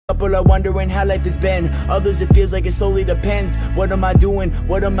People are wondering how life has been. Others it feels like it slowly depends. What am I doing?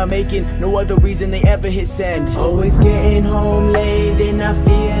 What am I making? No other reason they ever hit send. Always getting home late and I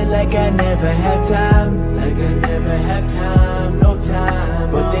feel like I never had time. Like I never had time, no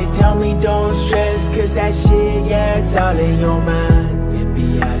time. But they tell me don't stress, cause that shit, yeah, it's all in your mind. It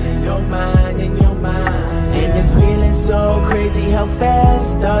be all in your mind, in your mind. And it's feeling so crazy how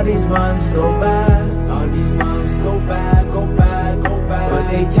fast all these months go by. All these months go by, go by, go by.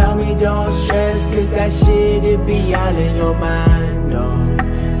 But they tell me don't stress, cause that shit, it be all in your mind, no.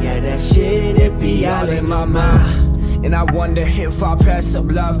 Yeah, that shit, it be all in my mind. And I wonder if I pass up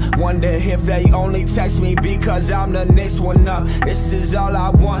love. Wonder if they only text me because I'm the next one up. This is all I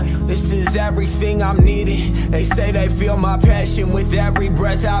want, this is everything I'm needing. They say they feel my passion with every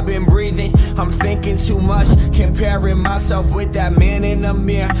breath I've been breathing. I'm thinking too much, comparing myself with that man in the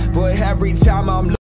mirror. But every time I'm